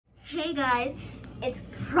Hey guys, it's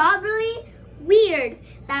probably weird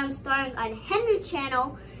that I'm starring on Henry's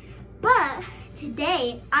channel, but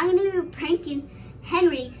today I'm going to be pranking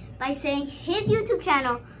Henry by saying his YouTube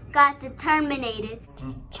channel got terminated.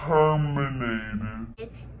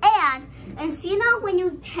 And so you know when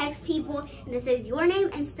you text people and it says your name,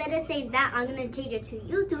 instead of saying that, I'm going to change it to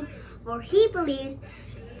YouTube, for he believes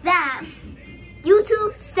that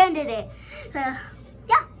YouTube sended it.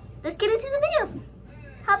 Yeah, let's get into the video.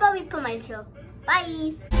 How about we put my intro?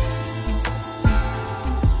 Bye.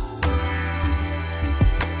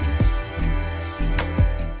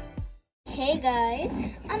 Hey guys,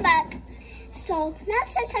 I'm back. So now I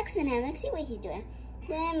start texting him. Let's see what he's doing.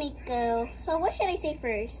 Let me go. So what should I say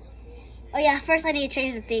first? Oh yeah, first I need to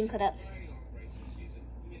change the thing. Cut up.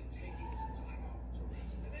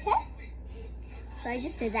 Okay. So I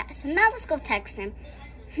just did that. So now let's go text him.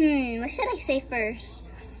 What should I say first?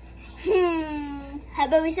 How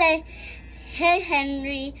about we say, hey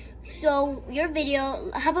Henry, so your video,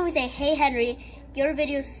 how about we say, hey Henry, your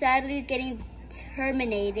video sadly is getting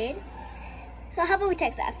terminated. So how about we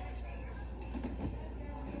text that?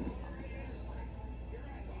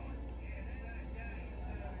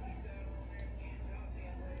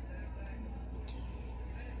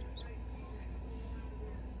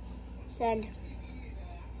 Send.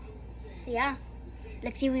 So yeah,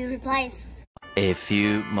 let's see what he replies. A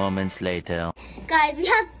few moments later. Guys, we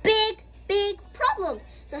have big problem.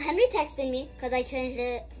 So Henry texted me because I changed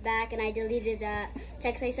it back and I deleted that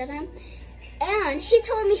text I sent him. And he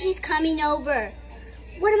told me he's coming over.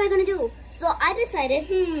 What am I gonna do? So I decided,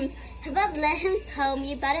 how about let him tell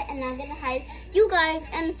me about it, and I'm gonna hide you guys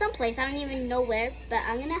in some place. I don't even know where, but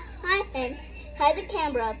I'm gonna hide him, hide the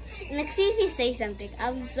camera up, and let's see if he says something.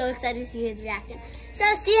 I'm so excited to see his reaction. So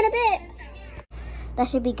see you in a bit. That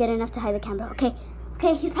should be good enough to hide the camera. Okay,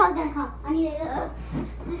 he's probably gonna come. I need to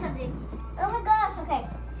do something. Oh my gosh, okay.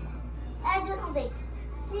 And do something.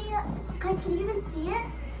 See, guys, can you even see it?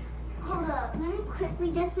 Hold up, let me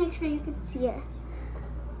quickly just make sure you can see it.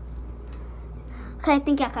 Okay, I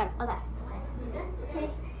think I got it. Okay. Okay.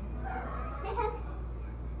 Hey, Hen.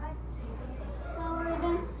 So what are we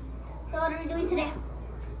doing? So what are we doing today?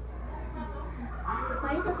 Why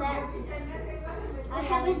are you so sad? I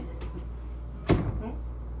haven't.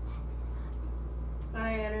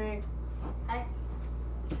 Hi, Andrea. Hi.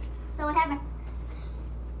 So what happened?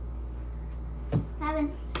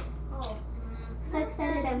 Oh. So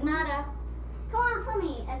excited. I'm nada. Come on, tell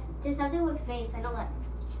me. There's something with face. I know that.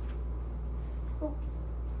 Oops.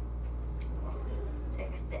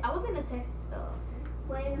 Text. I was gonna text though.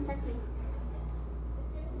 Why are you gonna text me?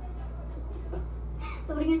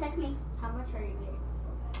 So what are you gonna text me? How much are you getting?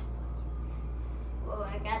 Well,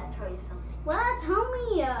 I gotta tell you something. What? Tell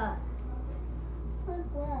me.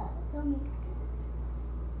 What? Tell me.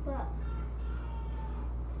 What?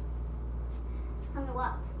 Tell me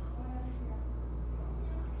what?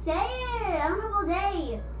 Say it! I don't have all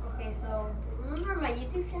day. Okay, so remember my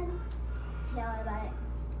YouTube channel? Yeah, what about it?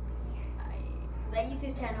 That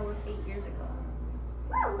YouTube channel was 8 years ago.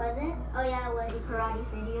 Where was it? Oh yeah, it was the karate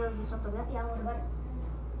videos or something like that. Yeah, what about it?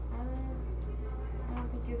 I don't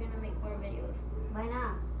think you're gonna make more videos. Why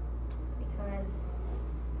not? Because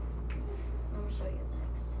I'm gonna show you a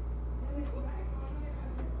text.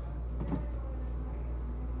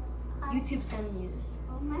 YouTube sent me this.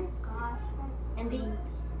 Oh my gosh.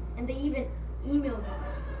 And they even emailed me.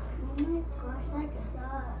 Oh my gosh, that sucks.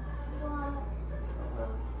 What? So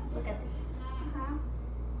look at this.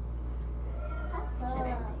 That Should I?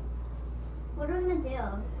 sucks. What are we gonna do?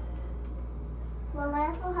 Well, I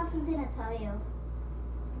also have something to tell you.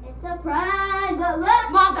 It's a prank.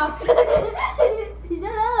 Look. Mother.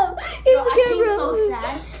 Shut up. Bro, I came so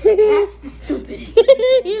sad. That's the stupidest thing.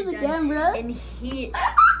 Here's the camera. And he.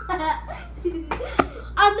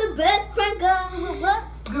 I'm the best pranker. What?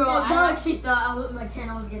 Girl, Let's go. I actually thought my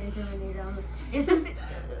channel was getting terminated. I was like, is this?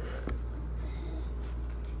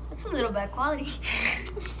 That's a little bad quality.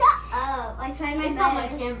 Shut up. I tried my It's best. not my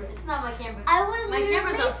camera. It's not my camera. I was My literally-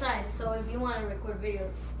 camera's outside, so if you want to record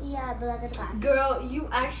videos. Yeah, but look at that. Girl, you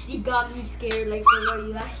actually got me scared. Like, for real,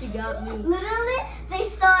 you actually got me. Literally, they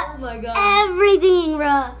saw Oh my god. everything,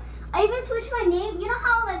 bro. I even switched my name. You know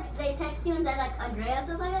how like they text you and say like Andrea or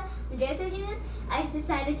something like that? Andrea sent you this? I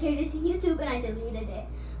decided to change it to YouTube and I deleted it.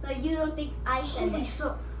 But you don't think I said Holy it.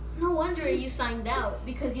 so, no wonder you signed out,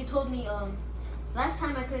 because you told me last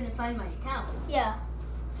time I couldn't find my account. Yeah.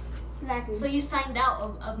 Exactly. So you signed out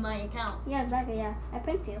of my account. yeah, exactly, yeah. I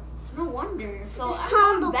pranked you. No wonder. So It's I'm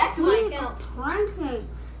called going the back to my queen account. of pranking.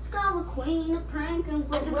 It's called the queen of pranking.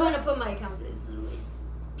 I'm just going to put my account instantly.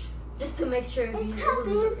 Just to make sure It's it called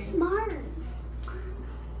wasn't being okay. smart.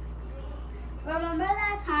 Remember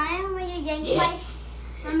that time when you yanked Yes.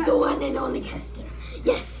 my... The one and only Hester.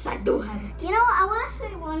 Yes, I do have it. You know, I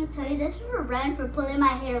actually want to tell you this was Ren for pulling my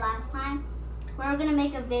hair last time. We were gonna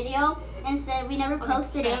make a video. Instead, we never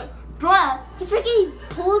posted it. Bruh, he freaking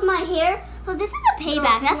pulled my hair. So this is a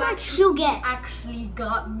payback. That's what you get. Actually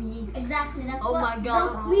got me. Exactly. That's Oh what my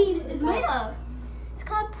God. the queen is made of. It's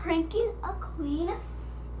called pranking a queen.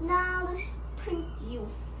 Now let's prank you.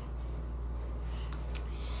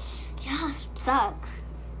 Yeah, sucks.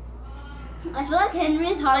 I feel like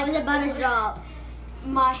Henry's heart is about to drop.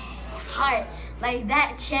 My heart, like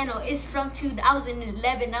that channel is from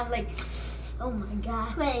 2011. I'm like, oh my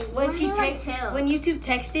god. Wait, when you like two. when YouTube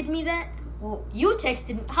texted me that, well, you texted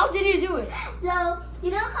me. How did you do it? So, you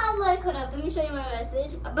know how, like, hold up, let me show you my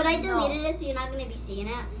message. But I deleted it, so you're not going to be seeing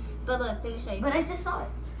it. But look, let me show you. But I just saw it.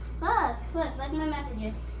 Look, like my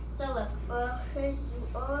messages. So look, here's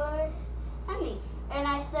you are, Honey. And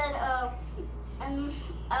I said, I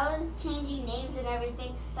was changing names and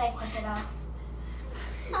everything, but I took it off.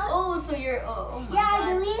 Oh, so you're, oh my Yeah, god.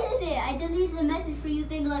 I deleted it. I deleted the message for you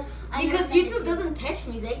think like I Because never sent it YouTube to doesn't text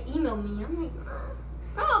me, they email me. I'm like,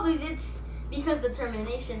 probably it's because the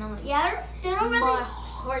termination. I'm like, Yeah, I still don't my really.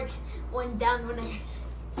 heart went down when I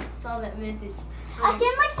saw that message. I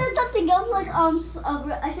can like say something else like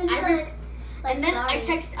I shouldn't I say re- like and then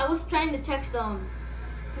sorry. I was trying to text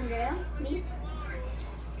Andrea, me.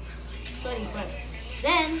 Sorry, but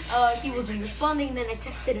then he wasn't responding. Then I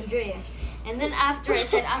texted Andrea, and then after I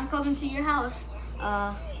said I'm coming to your house,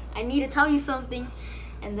 I need to tell you something,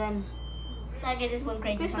 and then Like I just went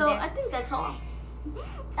crazy. okay, from so there. I think that's all.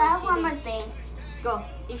 I have one more thing. Go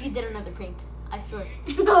if you did another prank, I swear.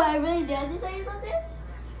 No, I really did. Did I tell you something?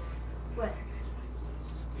 What?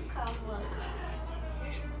 Come look.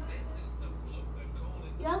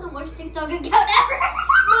 You have the worst TikTok account ever.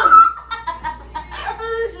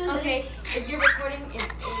 Okay, if you're recording,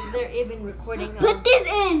 if they're even recording. Put this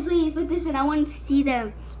in, please. Put this in. I want to see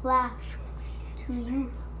them laugh to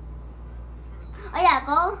you. Oh yeah,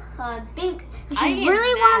 go. Think. If I you am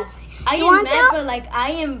really mad. want, I you am want mad, to? but like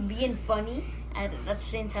I am being funny at the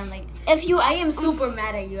same time. Like If you, I am super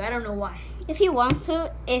mad at you. I don't know why. if you want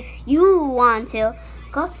to,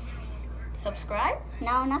 go. Subscribe,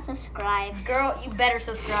 No, not subscribe. girl. You better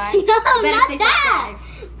subscribe. No, You better not say that.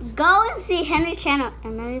 subscribe. Go and see Henry's channel.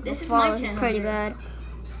 And then you This go is follow. my It's channel, pretty girl. bad.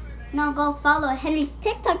 No, go follow Henry's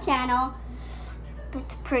TikTok channel.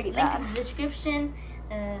 It's pretty Link bad. in the description.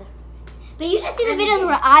 But you should see the Renegade. videos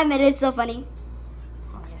where I'm in. It's so funny.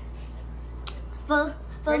 Oh yeah. But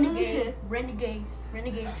Renegade.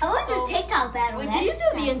 Renegade. I want So- to TikTok battle. Wait, did you next do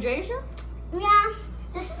the time. Andrea show? Yeah.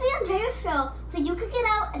 This is the Andrea show. So you could get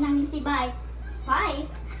out and I'm going to say bye. Bye.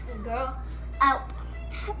 Girl. Out.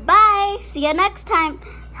 Bye. See you next time.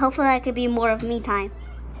 Hopefully that could be more of me time.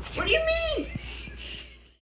 What do you mean?